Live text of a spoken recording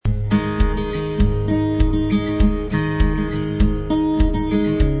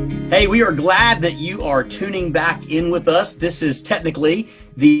Hey, we are glad that you are tuning back in with us. This is technically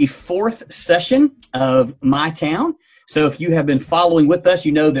the fourth session of My Town. So if you have been following with us,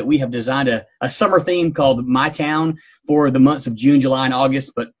 you know that we have designed a summer theme called My Town for the months of June, July, and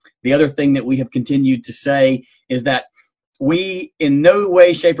August. But the other thing that we have continued to say is that we in no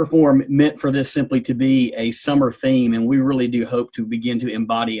way, shape, or form meant for this simply to be a summer theme. And we really do hope to begin to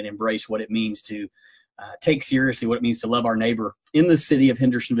embody and embrace what it means to take seriously what it means to love our neighbor in the city of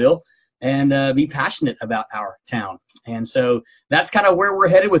Hendersonville and be passionate about our town. And so that's kind of where we're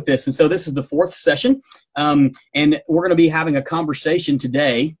headed with this. And so this is the fourth session. And we're going to be having a conversation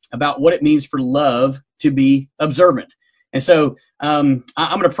today about what it means for love to be observant. And so I'm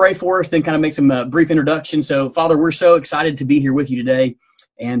going to pray for us, then kind of make some brief introduction. So Father, we're so excited to be here with you today.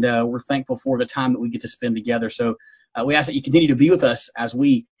 And we're thankful for the time that we get to spend together. So we ask that you continue to be with us as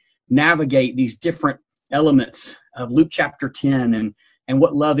we navigate these different elements of Luke chapter 10 and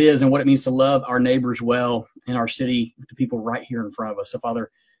what love is and what it means to love our neighbors well in our city, the people right here in front of us. So Father,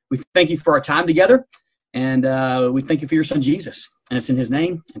 we thank you for our time together, and we thank you for your son Jesus. And it's in his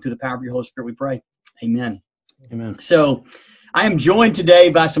name and through the power of your Holy Spirit we pray. Amen. Amen. So I am joined today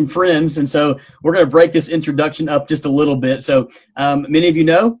by some friends, and so we're going to break this introduction up just a little bit. So many of you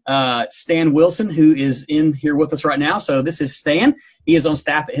know Stan Wilson, who is in here with us right now. So this is Stan. He is on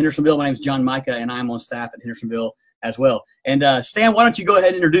staff at Hendersonville. My name is John Micah, and I'm on staff at Hendersonville as well. And Stan, why don't you go ahead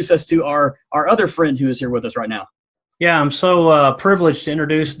and introduce us to our other friend who is here with us right now? Yeah, I'm so privileged to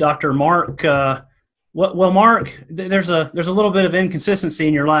introduce Dr. Mark. Well, Mark, there's a little bit of inconsistency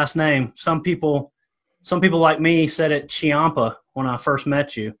in your last name. Some people like me said it Chiampa when I first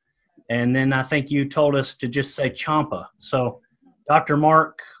met you, and then I think you told us to just say Champa. So, Dr.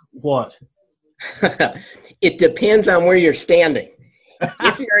 Mark, what? It depends on where you're standing.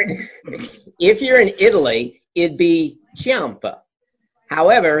 If you're in Italy, it'd be Chiampa.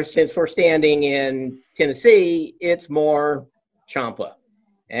 However, since we're standing in Tennessee, it's more Champa.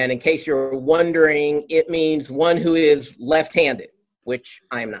 And in case you're wondering, it means one who is left-handed, which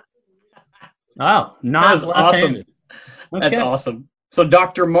I am not. Oh, not That's awesome. Okay. That's awesome. So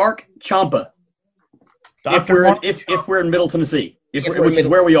Dr. Mark Champa, if we're in Middle Tennessee, which is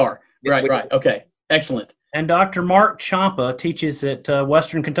where we are. Right. Okay. Excellent. And Dr. Mark Champa teaches at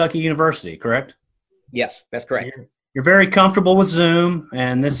Western Kentucky University, correct? Yes, that's correct. You're very comfortable with Zoom,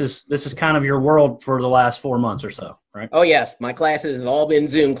 and this is kind of your world for the last 4 months or so, right? Oh, yes. My classes have all been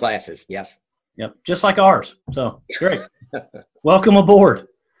Zoom classes. Yes. Yep. Just like ours. So great. Welcome aboard.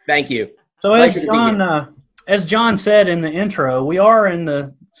 Thank you. So as John said in the intro, we are in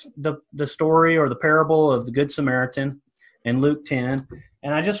the story or the parable of the Good Samaritan in Luke 10,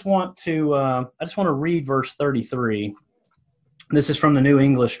 and I just want to read verse 33. This is from the New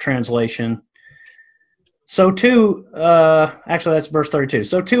English Translation. So too, actually that's verse 32.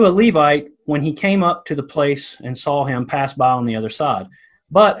 So too a Levite, when he came up to the place and saw him, passed by on the other side.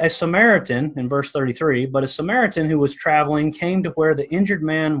 But a Samaritan, in verse 33, but a Samaritan who was traveling came to where the injured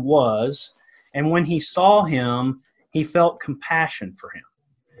man was, and when he saw him, he felt compassion for him.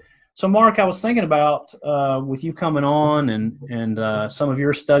 So, Mark, I was thinking about, with you coming on and some of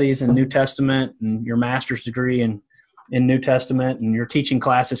your studies in New Testament and your master's degree in New Testament and your teaching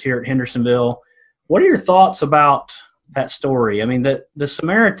classes here at Hendersonville, what are your thoughts about that story? I mean, the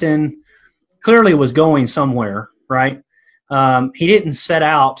Samaritan clearly was going somewhere, right? He didn't set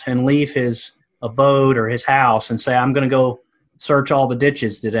out and leave his abode or his house and say, I'm going to go search all the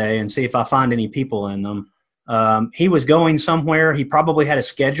ditches today and see if I find any people in them. He was going somewhere. He probably had a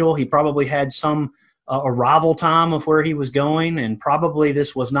schedule. He probably had some arrival time of where he was going, and probably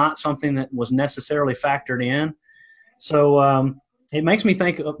this was not something that was necessarily factored in. So it makes me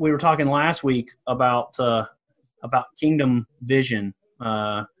think, we were talking last week about kingdom vision,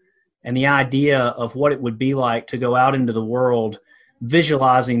 and the idea of what it would be like to go out into the world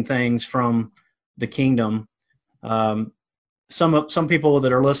visualizing things from the kingdom. Some people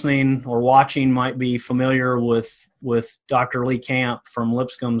that are listening or watching might be familiar with Dr. Lee Camp from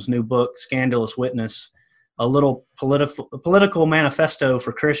Lipscomb's new book, Scandalous Witness, a little political manifesto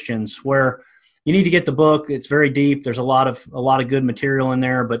for Christians, where you need to get the book. It's very deep. There's a lot of good material in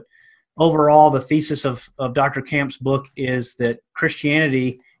there, but overall, the thesis of Dr. Camp's book is that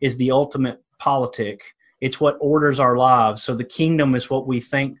Christianity is the ultimate politic. It's what orders our lives. So the kingdom is what we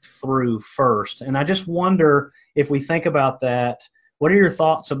think through first. And I just wonder, if we think about that, what are your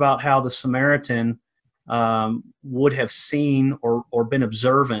thoughts about how the Samaritan would have seen or been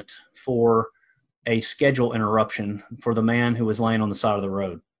observant for a schedule interruption for the man who was laying on the side of the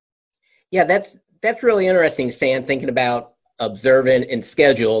road? Yeah, that's really interesting, Stan, thinking about observant and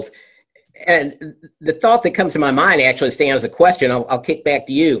schedules. And the thought that comes to my mind actually, Stan, as a question, I'll kick back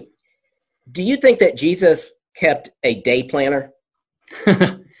to you. Do you think that Jesus kept a day planner?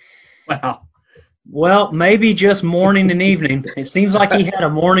 Wow. Well, maybe just morning and evening. It seems like he had a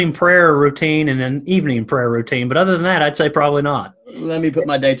morning prayer routine and an evening prayer routine, but other than that, I'd say probably not. Let me put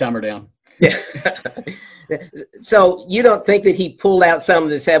my day timer down. Yeah. So you don't think that he pulled out something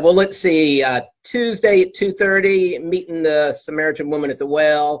that said, well, let's see, Tuesday at 2:30, meeting the Samaritan woman at the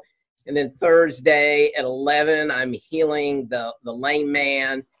well, and then Thursday at 11, I'm healing the lame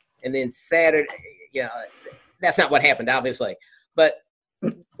man, and then Saturday, that's not what happened, obviously. But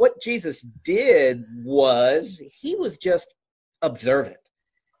what Jesus did was he was just observant.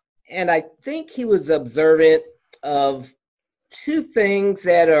 And I think he was observant of two things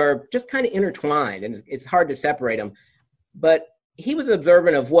that are just kind of intertwined, and it's hard to separate them. But he was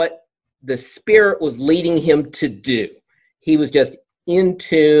observant of what the Spirit was leading him to do. He was just in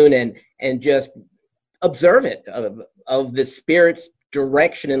tune and just observant of the Spirit's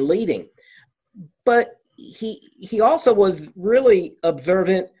direction and leading. But he also was really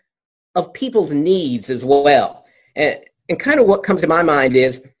observant of people's needs as well. And kind of what comes to my mind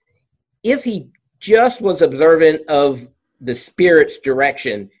is, if he just was observant of the Spirit's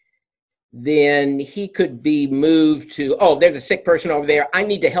direction, then he could be moved to, oh, there's a sick person over there, I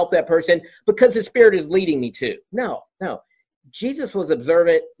need to help that person because the Spirit is leading me to. No. Jesus was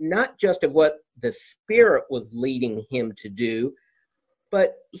observant not just of what the Spirit was leading him to do,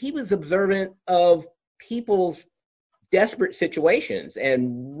 but he was observant of people's desperate situations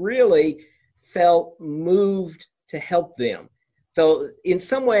and really felt moved to help them. So in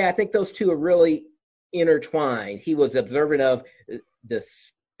some way, I think those two are really intertwined. He was observant of the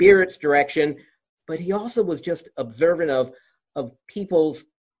Spirit's direction, but he also was just observant of people's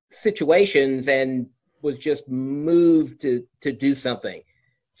situations and was just moved to do something.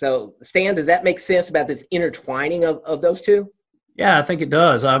 So Stan, does that make sense about this intertwining of those two? Yeah, I think it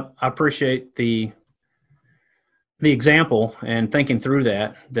does. I appreciate the example and thinking through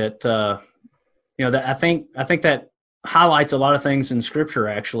that that I think that highlights a lot of things in Scripture,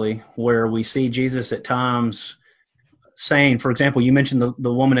 actually, where we see Jesus at times saying, for example, you mentioned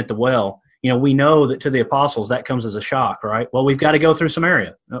the woman at the well. We know that to the apostles that comes as a shock, right? Well, we've got to go through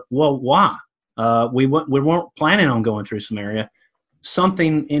Samaria. Well, why? We weren't planning on going through Samaria.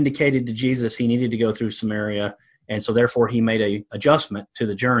 Something indicated to Jesus he needed to go through Samaria, and so therefore he made an adjustment to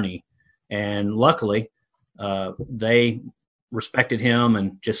the journey. And luckily, they respected him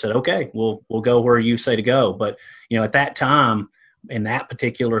and just said, okay, we'll go where you say to go. But, at that time, in that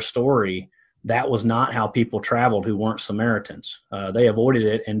particular story, that was not how people traveled who weren't Samaritans. They avoided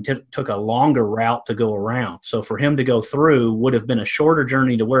it and took a longer route to go around. So for him to go through would have been a shorter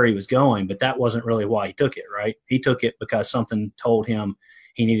journey to where he was going, but that wasn't really why he took it, right? He took it because something told him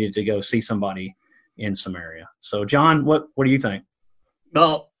he needed to go see somebody in Samaria. So John, what do you think?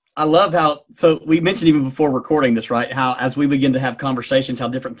 Well, I love how, so we mentioned even before recording this, right, how as we begin to have conversations, how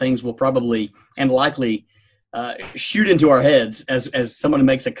different things will probably and likely shoot into our heads as someone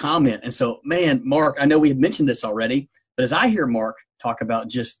makes a comment. And so, man, Mark, I know we have mentioned this already, but as I hear Mark talk about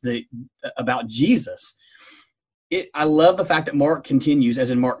about Jesus, I love the fact that Mark continues,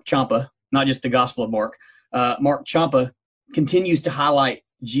 as in Mark Champa, not just the Gospel of Mark, Mark Champa continues to highlight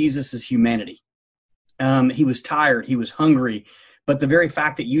Jesus's humanity. He was tired, he was hungry, but the very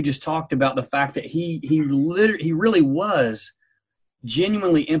fact that you just talked about, the fact that he really was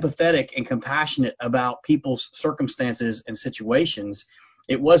genuinely empathetic and compassionate about people's circumstances and situations.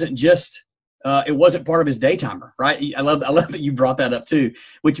 It wasn't just it wasn't part of his day timer, right? I love that you brought that up too,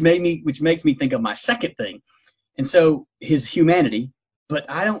 which makes me think of my second thing. And so his humanity, but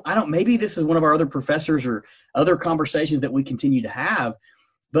I don't maybe this is one of our other professors or other conversations that we continue to have,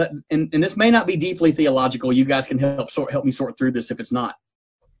 but and this may not be deeply theological. You guys can help me sort through this if it's not.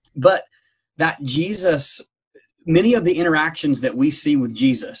 But that Jesus, many of the interactions that we see with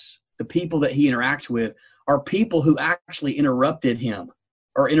Jesus, the people that he interacts with, are people who actually interrupted him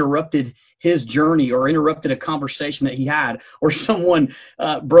or interrupted his journey or interrupted a conversation that he had, or someone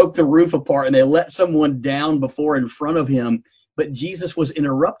broke the roof apart and they let someone down before in front of him. But Jesus was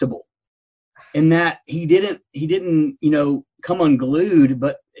interruptible in that he didn't come unglued,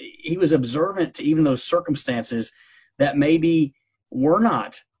 but he was observant to even those circumstances that maybe were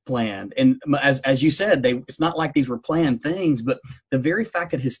not planned. And as you said, it's not like these were planned things, but the very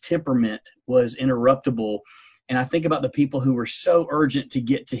fact that his temperament was interruptible. And I think about the people who were so urgent to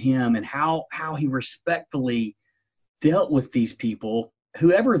get to him and how he respectfully dealt with these people,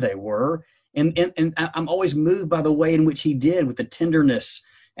 whoever they were. And I'm always moved by the way in which he did, with the tenderness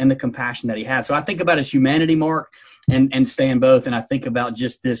and the compassion that he had. So I think about his humanity, Mark, and Stan both. And I think about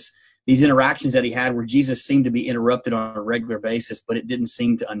just these interactions that he had where Jesus seemed to be interrupted on a regular basis, but it didn't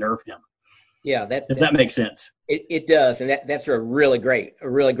seem to unnerve him. Yeah, Does that make sense? it does, and that's a really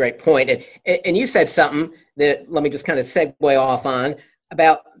great point. And you said something that let me just kind of segue off on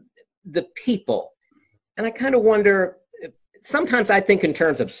about the people, and I kind of wonder. Sometimes I think in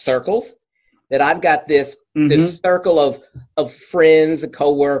terms of circles, that I've got this circle of friends,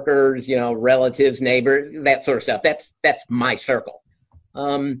 coworkers, relatives, neighbors, that sort of stuff. That's my circle.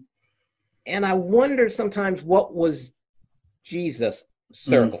 And I wonder sometimes what was Jesus'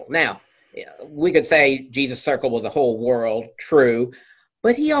 circle. Now, we could say Jesus' circle was the whole world, true,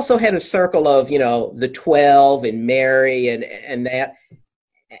 but he also had a circle of, the 12 and Mary and that.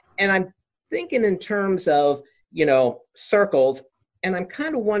 And I'm thinking in terms of, circles, and I'm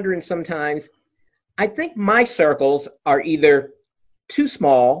kind of wondering sometimes, I think my circles are either too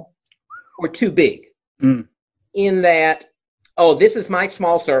small or too big in that, this is my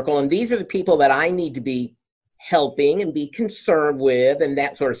small circle, and these are the people that I need to be helping and be concerned with and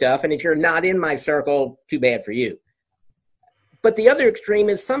that sort of stuff. And if you're not in my circle, too bad for you. But the other extreme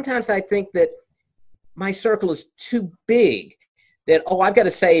is sometimes I think that my circle is too big, that, I've got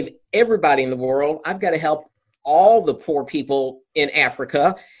to save everybody in the world. I've got to help all the poor people in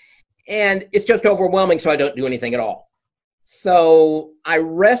Africa. And it's just overwhelming, so I don't do anything at all. So I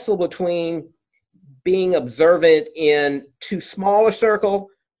wrestle between being observant in too small a circle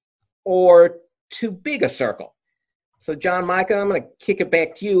or too big a circle. So John, Micah, I'm going to kick it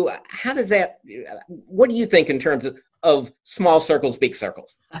back to you. How does that, what do you think in terms of small circles, big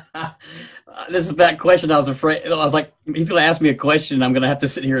circles? This is that question. I was afraid. I was like, he's going to ask me a question, and I'm going to have to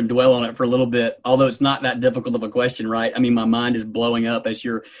sit here and dwell on it for a little bit. Although it's not that difficult of a question, right? I mean, my mind is blowing up as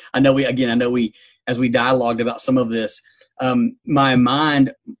as we dialogued about some of this. My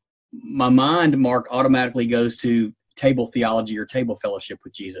mind, Mark, automatically goes to table theology or table fellowship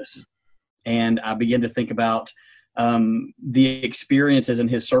with Jesus, and I begin to think about the experiences in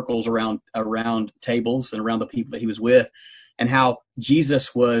his circles around tables and around the people that he was with, and how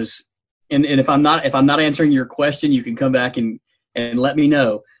Jesus was. And if I'm not answering your question, you can come back and let me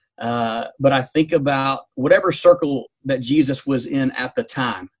know. But I think about whatever circle that Jesus was in at the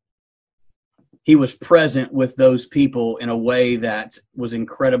time, he was present with those people in a way that was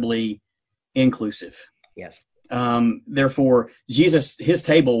incredibly inclusive. Yes. Therefore, Jesus, his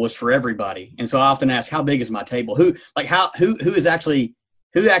table was for everybody. And so I often ask, how big is my table? Who is actually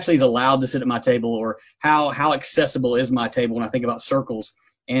is allowed to sit at my table, or how accessible is my table when I think about circles,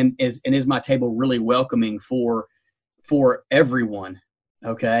 and is my table really welcoming for everyone?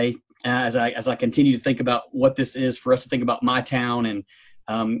 Okay. As I continue to think about what this is for us to think about my town,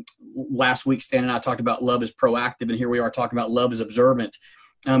 and last week Stan and I talked about love is proactive, and here we are talking about love is observant.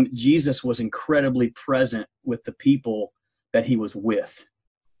 Jesus was incredibly present with the people that he was with.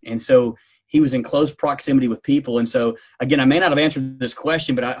 And so he was in close proximity with people. And so, again, I may not have answered this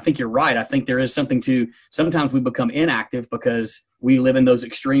question, but I think you're right. I think there is something to, sometimes we become inactive because we live in those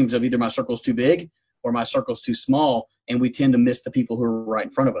extremes of either my circle's too big or my circle's too small, and we tend to miss the people who are right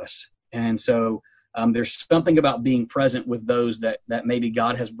in front of us. And so there's something about being present with those that maybe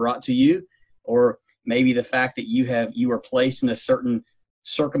God has brought to you, or maybe the fact that you are placed in a certain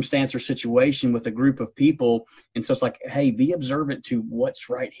circumstance or situation with a group of people, and so it's like, hey, be observant to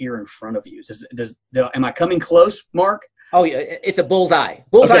what's right here in front of you. Am I coming close, Mark? Oh yeah, it's a bullseye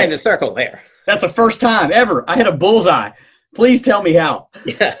okay. In the circle there. That's the first time ever I hit a bullseye. Please tell me how.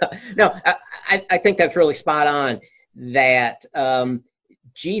 Yeah, no, I think that's really spot on, that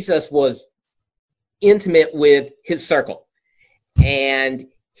Jesus was intimate with his circle, and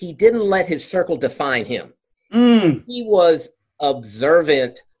he didn't let his circle define him. He was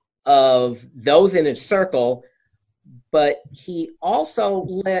observant of those in his circle, but he also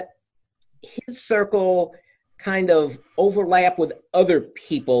let his circle kind of overlap with other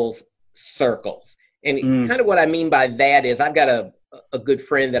people's circles. And kind of what I mean by that is, I've got a good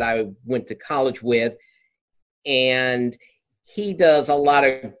friend that I went to college with, and he does a lot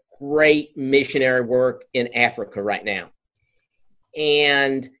of great missionary work in Africa right now.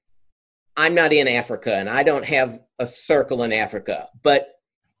 And I'm not in Africa, and I don't have a circle in Africa, but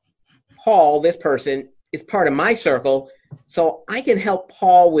Paul, this person, is part of my circle, so I can help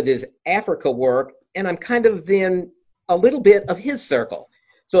Paul with his Africa work, and I'm kind of then a little bit of his circle.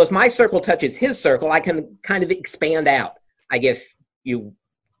 So as my circle touches his circle, I can kind of expand out. I guess you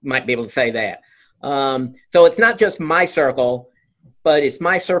might be able to say that. So it's not just my circle, but it's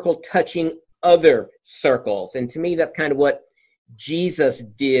my circle touching other circles. And to me, that's kind of what Jesus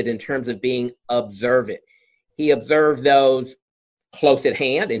did in terms of being observant. He observed those close at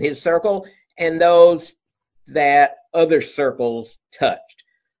hand in his circle and those that other circles touched.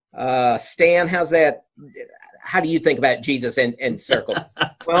 Stan, how's that how do you think about Jesus and circles?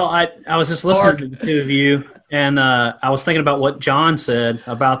 Well, I was just listening to the two of you, and I was thinking about what John said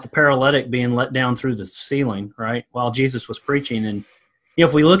about the paralytic being let down through the ceiling, right, while Jesus was preaching. And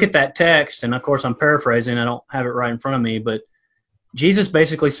if we look at that text, and of course I'm paraphrasing, I don't have it right in front of me, but Jesus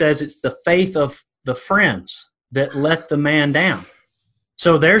basically says it's the faith of the friends that let the man down.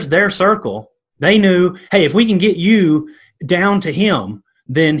 So there's their circle. They knew, hey, if we can get you down to him,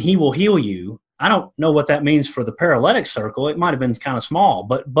 then he will heal you. I don't know what that means for the paralytic circle. It might have been kind of small,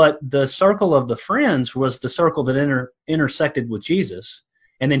 but the circle of the friends was the circle that intersected with Jesus.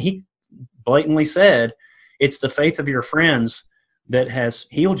 And then he blatantly said, it's the faith of your friends that has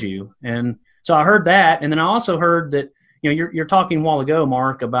healed you. And so I heard that. And then I also heard that, you're talking a while ago,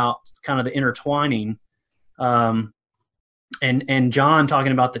 Mark, about kind of the intertwining, and John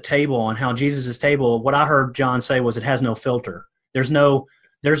talking about the table and how Jesus' table, what I heard John say was it has no filter. There's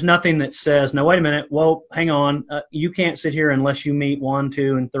nothing that says, no, wait a minute, well, hang on, you can't sit here unless you meet 1,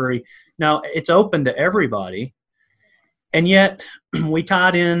 2, and 3. No, it's open to everybody. And yet we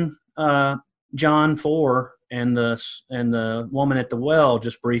tied in John 4 and the woman at the well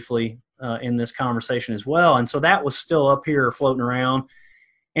just briefly in this conversation as well. And so that was still up here floating around.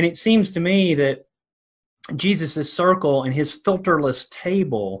 And it seems to me that Jesus' circle and his filterless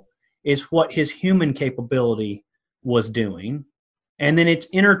table is what his human capability was doing. And then it's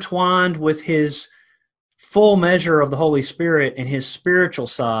intertwined with his full measure of the Holy Spirit and his spiritual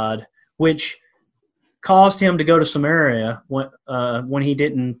side, which caused him to go to Samaria when he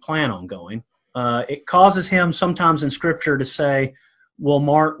didn't plan on going. It causes him sometimes in Scripture to say, well,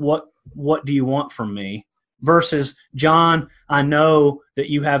 Mark, what do you want from me? Versus, John, I know that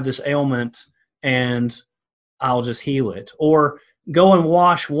you have this ailment and I'll just heal it. Or go and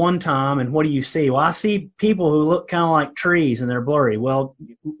wash one time, and what do you see? Well, I see people who look kind of like trees and they're blurry. Well,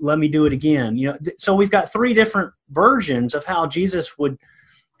 let me do it again. So we've got 3 different versions of how Jesus would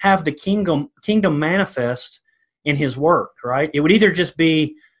have the kingdom manifest in his work, right? It would either just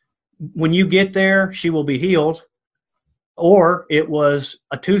be, when you get there, she will be healed, or it was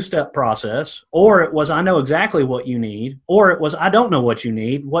a 2-step process, or it was, I know exactly what you need, or it was, I don't know what you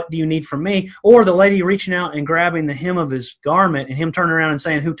need. What do you need from me? Or the lady reaching out and grabbing the hem of his garment and him turning around and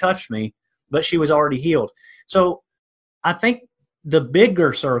saying, who touched me? But she was already healed. So I think the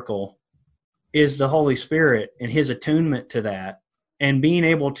bigger circle is the Holy Spirit and his attunement to that, and being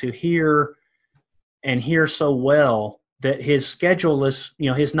able to hear so well that his schedule is,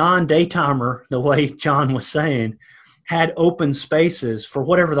 his non-daytimer, the way John was saying, had open spaces for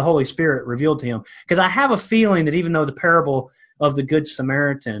whatever the Holy Spirit revealed to him. Because I have a feeling that even though the parable of the Good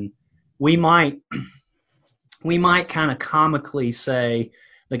Samaritan, we might kind of comically say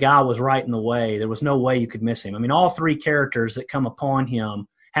the guy was right in the way. There was no way you could miss him. I mean, all 3 characters that come upon him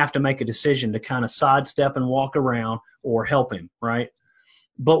have to make a decision to kind of sidestep and walk around or help him, right?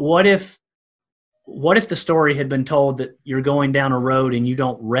 But what if the story had been told that you're going down a road and you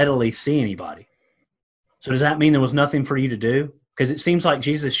don't readily see anybody? So does that mean there was nothing for you to do? Because it seems like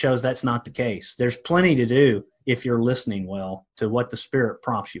Jesus shows that's not the case. There's plenty to do if you're listening well to what the Spirit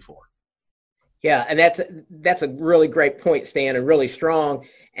prompts you for. Yeah, and that's a really great point, Stan, and really strong.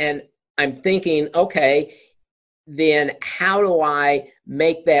 And I'm thinking, okay, then how do I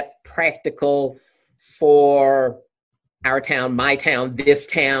make that practical for our town, my town, this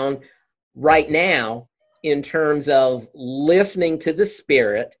town, right now, in terms of listening to the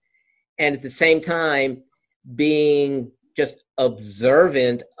Spirit and at the same time being just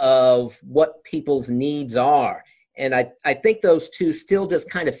observant of what people's needs are. And I think those two still just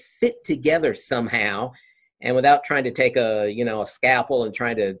kind of fit together somehow, and without trying to take a scalpel and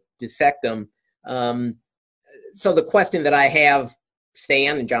trying to dissect them. So the question that I have,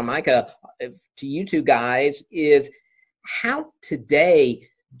 Stan and John Micah, to you two guys is, how today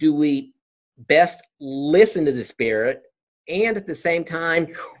do we best listen to the Spirit and at the same time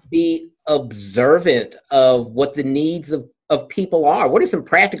be observant of what the needs of people are? What are some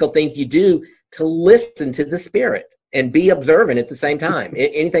practical things you do to listen to the Spirit and be observant at the same time?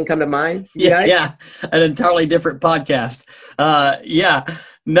 Anything come to mind? Yeah, an entirely different podcast.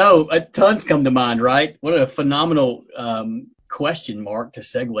 Tons come to mind, right? What a phenomenal question, Mark, to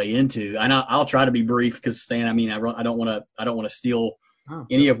segue into. And I'll try to be brief because, Stan, I mean, I don't want to steal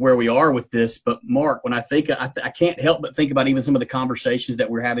any of where we are with this. But Mark, when I think, I can't help but think about even some of the conversations that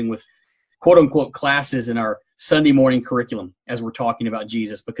we're having with quote unquote classes in our Sunday morning curriculum as we're talking about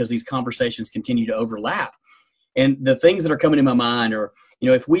Jesus, because these conversations continue to overlap. And the things that are coming to my mind are,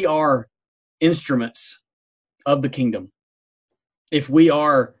 if we are instruments of the kingdom, if we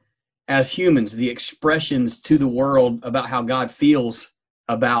are, as humans, the expressions to the world about how God feels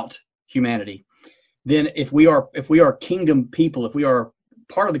about humanity, then if we are kingdom people, if we are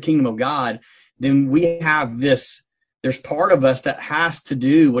part of the kingdom of God, then we have this, there's part of us that has to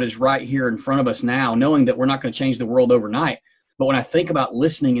do what is right here in front of us now, knowing that we're not going to change the world overnight. But when I think about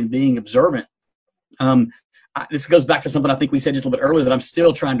listening and being observant, this goes back to something I think we said just a little bit earlier that I'm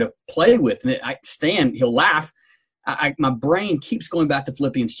still trying to play with. And Stan, he'll laugh. My brain keeps going back to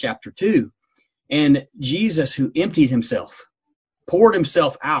Philippians chapter 2. And Jesus, who emptied himself, poured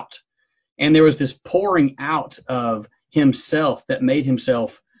himself out. And there was this pouring out of himself that made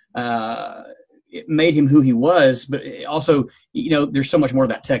himself, it made him who he was. But also, there's so much more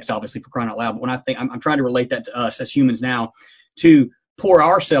to that text, obviously, for crying out loud. But when I think, I'm trying to relate that to us as humans now, to pour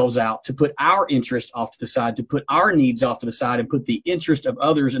ourselves out, to put our interest off to the side, to put our needs off to the side, and put the interest of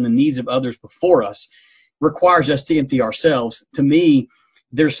others and the needs of others before us, requires us to empty ourselves. To me,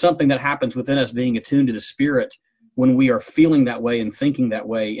 there's something that happens within us being attuned to the Spirit when we are feeling that way and thinking that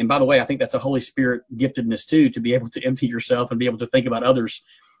way. And by the way, I think that's a Holy Spirit giftedness too, to be able to empty yourself and be able to think about others.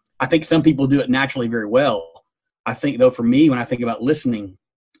 I think some people do it naturally very well. I think, though, for me, when I think about listening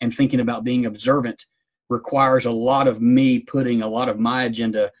and thinking about being observant, requires a lot of me putting a lot of my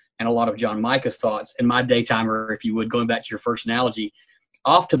agenda and a lot of John Micah's thoughts and my daytimer, if you would, going back to your first analogy,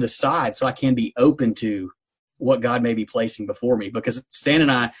 off to the side so I can be open to what God may be placing before me. Because Stan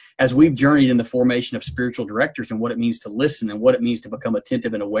and I, as we've journeyed in the formation of spiritual directors and what it means to listen and what it means to become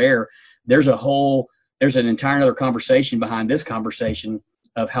attentive and aware, there's an entire other conversation behind this conversation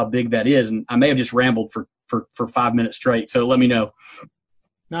of how big that is. And I may have just rambled for 5 minutes straight, so let me know.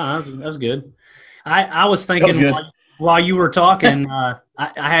 No, that was good. I was thinking while you were talking, I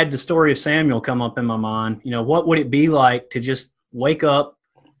had the story of Samuel come up in my mind. What would it be like to just wake up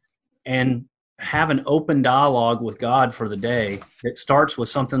and have an open dialogue with God for the day that starts with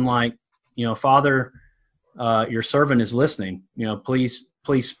something like, Father, your servant is listening, please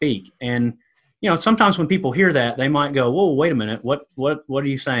speak. And, sometimes when people hear that, they might go, whoa, wait a minute. What are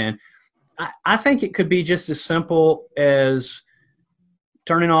you saying? I think it could be just as simple as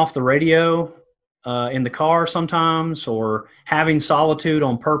turning off the radio in the car sometimes, or having solitude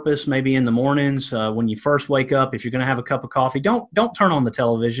on purpose, maybe in the mornings when you first wake up. If you're going to have a cup of coffee, don't turn on the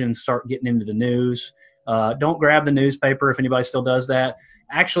television and start getting into the news. Don't grab the newspaper if anybody still does that.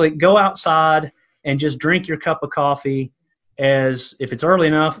 Actually, go outside and just drink your cup of coffee, as if it's early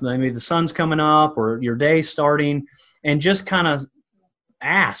enough, maybe the sun's coming up or your day's starting, and just kind of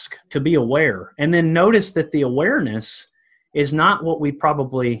ask to be aware. And then notice that the awareness is not what we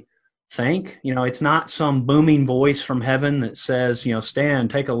probably think. It's not some booming voice from heaven that says, Stan,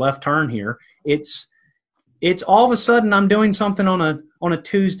 take a left turn here. It's all of a sudden I'm doing something on a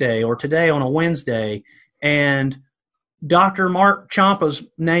Tuesday, or today on a Wednesday, and Dr. Mark Ciampa's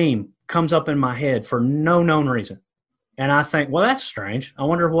name comes up in my head for no known reason. And I think, well, that's strange. I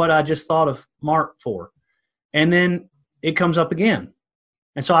wonder what I just thought of Mark for. And then it comes up again.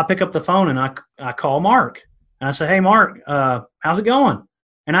 And so I pick up the phone and I call Mark. And I say, hey, Mark, how's it going?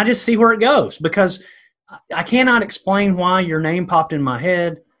 And I just see where it goes, because I cannot explain why your name popped in my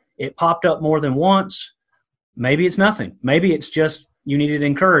head. It popped up more than once. Maybe it's nothing. Maybe it's just you needed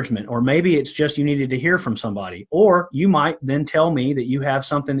encouragement, or maybe it's just you needed to hear from somebody. Or you might then tell me that you have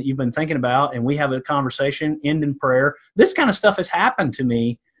something that you've been thinking about, and we have a conversation, end in prayer. This kind of stuff has happened to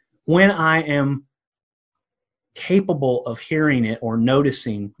me when I am capable of hearing it or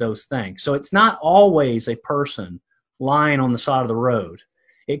noticing those things. So it's not always a person lying on the side of the road.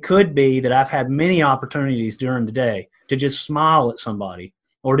 It could be that I've had many opportunities during the day to just smile at somebody,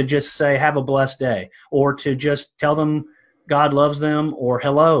 or to just say, have a blessed day, or to just tell them God loves them, or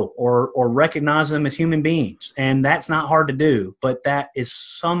hello, or recognize them as human beings. And that's not hard to do, but that is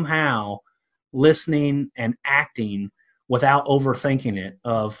somehow listening and acting without overthinking it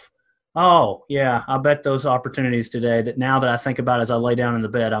of, oh, yeah, I bet those opportunities today that now that I think about as I lay down in the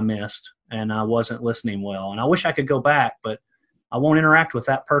bed, I missed, and I wasn't listening well. And I wish I could go back, but I won't interact with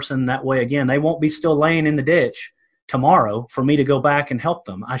that person that way again. They won't be still laying in the ditch tomorrow for me to go back and help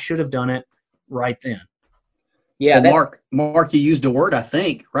them. I should have done it right then. Yeah, well, Mark, you used a word, I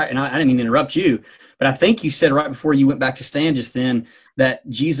think, right? And I didn't mean to interrupt you, but I think you said right before you went back to Stan just then that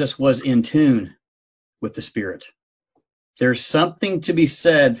Jesus was in tune with the Spirit. There's something to be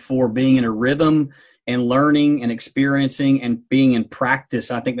said for being in a rhythm and learning and experiencing and being in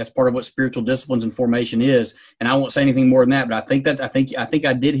practice. I think that's part of what spiritual disciplines and formation is. And I won't say anything more than that, but I think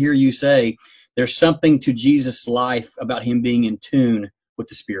I did hear you say there's something to Jesus' life about him being in tune with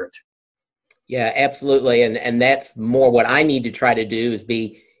the Spirit. Yeah, absolutely. And that's more what I need to try to do, is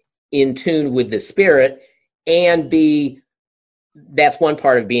be in tune with the Spirit, and that's one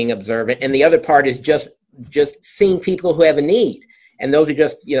part of being observant. And the other part is just seeing people who have a need. And those are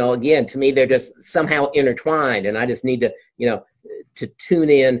just, again, to me, they're just somehow intertwined, and I just need to, to tune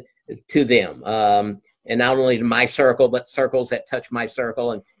in to them. And not only to my circle, but circles that touch my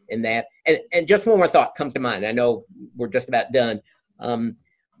circle and that. And just one more thought comes to mind. I know we're just about done.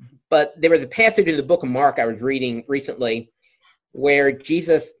 But there was a passage in the book of Mark I was reading recently where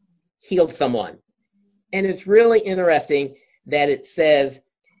Jesus healed someone. And it's really interesting that it says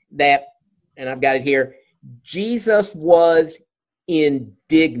that, and I've got it here, Jesus was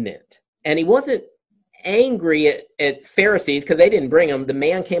indignant. And he wasn't angry at Pharisees because they didn't bring him. The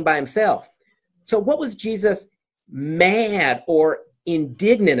man came by himself. So what was Jesus mad or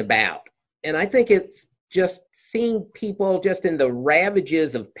indignant about? And I think it's just seeing people just in the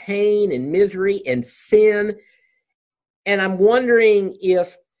ravages of pain and misery and sin. And I'm wondering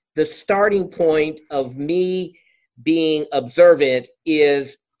if the starting point of me being observant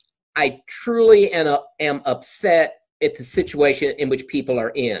is I truly am upset at the situation in which people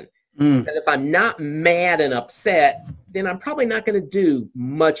are in. And if I'm not mad and upset, then I'm probably not going to do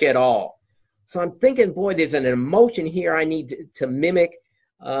much at all. So I'm thinking, boy, there's an emotion here I need to mimic,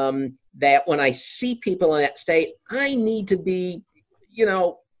 that when I see people in that state, I need to be,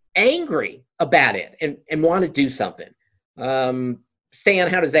 angry about it and want to do something. Stan,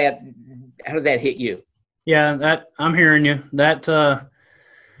 how does that hit you? Yeah, I'm hearing you. That's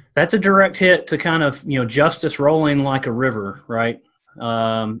a direct hit to kind of, justice rolling like a river, right?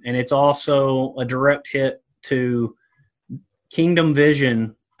 And it's also a direct hit to kingdom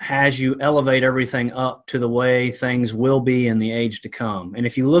vision has you elevate everything up to the way things will be in the age to come. And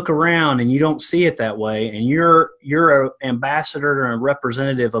if you look around and you don't see it that way, and you're an ambassador or a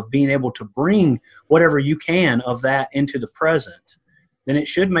representative of being able to bring whatever you can of that into the present, then it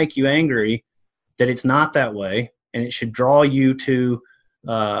should make you angry that it's not that way, and it should draw you to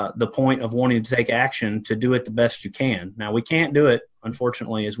the point of wanting to take action to do it the best you can. Now, we can't do it,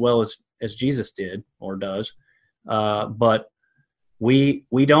 unfortunately, as well as Jesus did or does, but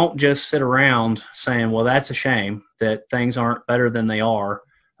we don't just sit around saying, well, that's a shame that things aren't better than they are.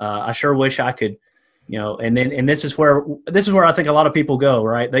 I sure wish I could, and this is where I think a lot of people go,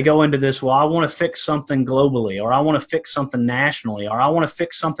 right? They go into this, well, I want to fix something globally, or I want to fix something nationally, or I want to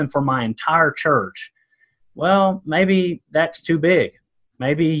fix something for my entire church. Well, maybe that's too big.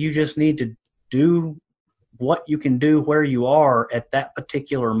 Maybe you just need to do what you can do where you are at that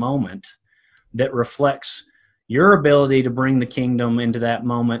particular moment that reflects your ability to bring the kingdom into that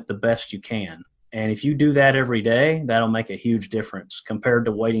moment the best you can. And if you do that every day, that'll make a huge difference compared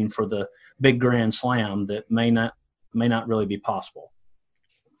to waiting for the big grand slam that may not really be possible.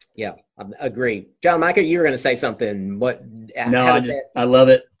 Yeah, I agree. John Micah, you were going to say something. I love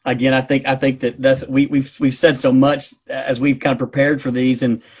it. Again, I think that's we've said so much as we've kind of prepared for these,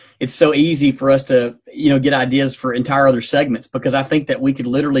 and it's so easy for us to get ideas for entire other segments, because I think that we could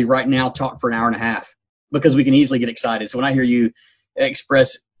literally right now talk for an hour and a half, because we can easily get excited. So when I hear you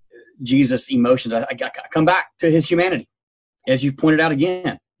express Jesus' emotions, I come back to his humanity. As you've pointed out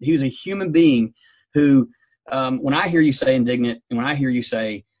again, he was a human being who, when I hear you say indignant and when I hear you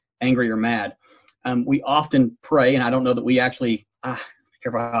say angry or mad, we often pray, and I don't know that we actually, be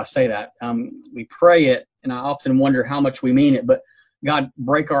careful how I say that, we pray it, and I often wonder how much we mean it, but God,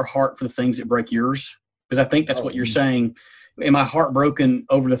 break our heart for the things that break yours, because I think that's what you're saying. Am I heartbroken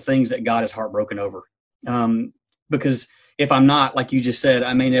over the things that God is heartbroken over? Because if I'm not, like you just said,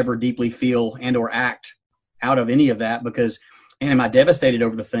 I may never deeply feel and or act out of any of that, because, and am I devastated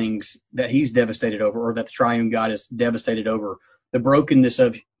over the things that he's devastated over, or that the triune God is devastated over, the brokenness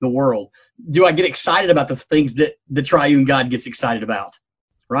of the world? Do I get excited about the things that the triune God gets excited about?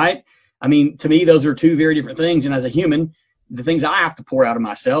 Right? I mean, to me, those are two very different things. And as a human, the things I have to pour out of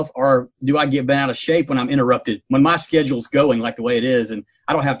myself are, do I get bent out of shape when I'm interrupted, when my schedule's going like the way it is, and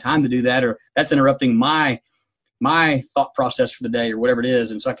I don't have time to do that, or that's interrupting my thought process for the day, or whatever it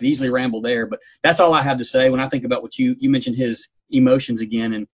is. And so I could easily ramble there, but that's all I have to say when I think about what you mentioned, his emotions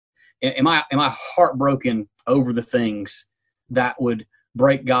again. And am I heartbroken over the things that would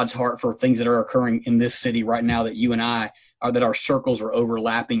break God's heart for things that are occurring in this city right now, that you and I are, that our circles are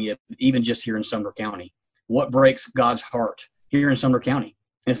overlapping it, even just here in Sumner County? What breaks God's heart here in Sumner County?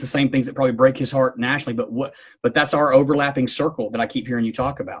 And it's the same things that probably break his heart nationally, but that's our overlapping circle that I keep hearing you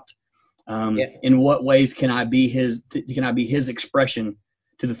talk about. In what ways can I be his expression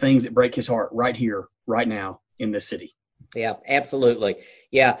to the things that break his heart right here, right now in this city? Yeah, absolutely.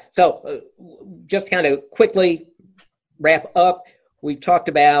 Yeah. So just kind of quickly wrap up. We talked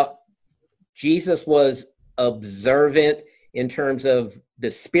about Jesus was observant in terms of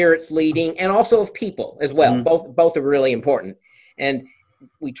the Spirit's leading, and also of people as well. Both are really important. And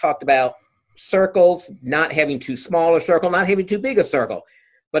we talked about circles, not having too small a circle, not having too big a circle,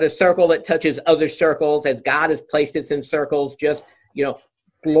 but a circle that touches other circles as God has placed us in circles. Just,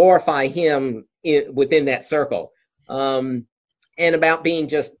 glorify Him within that circle. And about being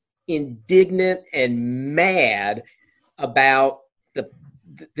just indignant and mad about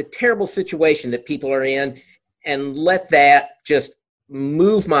the terrible situation that people are in, and let that just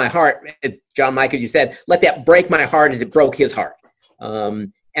move my heart. John Michael, you said, let that break my heart as it broke his heart.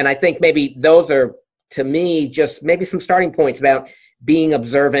 And I think maybe those are, to me, just maybe some starting points about being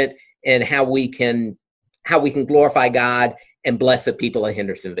observant and how we can glorify God and bless the people of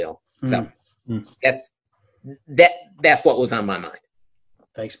Hendersonville. So that's what was on my mind.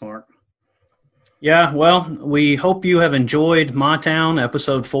 Thanks, Mark. Yeah, well, we hope you have enjoyed My Town,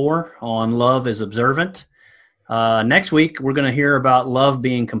 episode 4 on Love is Observant. Next week, we're going to hear about love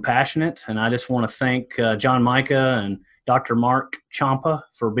being compassionate, and I just want to thank John Micah and Dr. Mark Ciampa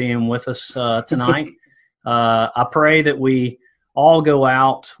for being with us tonight. I pray that we all go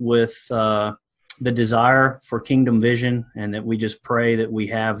out with the desire for kingdom vision, and that we just pray that we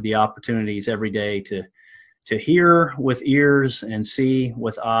have the opportunities every day to hear with ears and see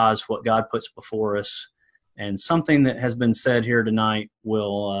with eyes what God puts before us. And something that has been said here tonight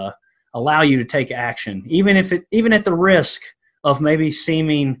will allow you to take action, even at the risk of maybe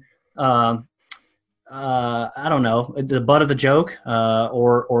seeming, I don't know, the butt of the joke,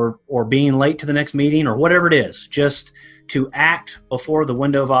 or being late to the next meeting, or whatever it is. Just to act before the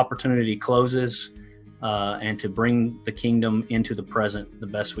window of opportunity closes, and to bring the kingdom into the present the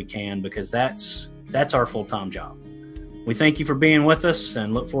best we can, because that's our full-time job. We thank you for being with us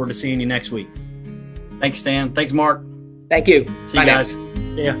and look forward to seeing you next week. Thanks, Stan. Thanks, Mark. Thank you. See you guys.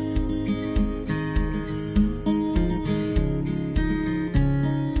 Yeah.